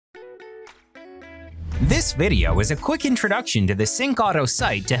This video is a quick introduction to the SyncAuto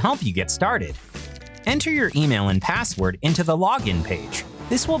site to help you get started. Enter your email and password into the login page.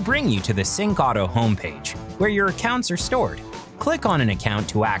 This will bring you to the SyncAuto homepage, where your accounts are stored. Click on an account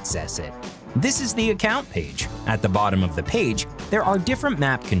to access it. This is the account page. At the bottom of the page, there are different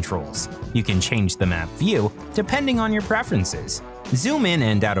map controls. You can change the map view depending on your preferences. Zoom in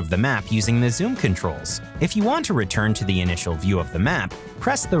and out of the map using the zoom controls. If you want to return to the initial view of the map,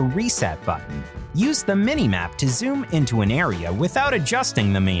 press the Reset button. Use the mini-map to zoom into an area without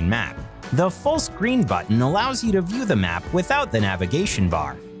adjusting the main map. The full screen button allows you to view the map without the navigation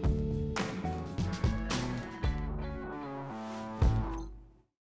bar.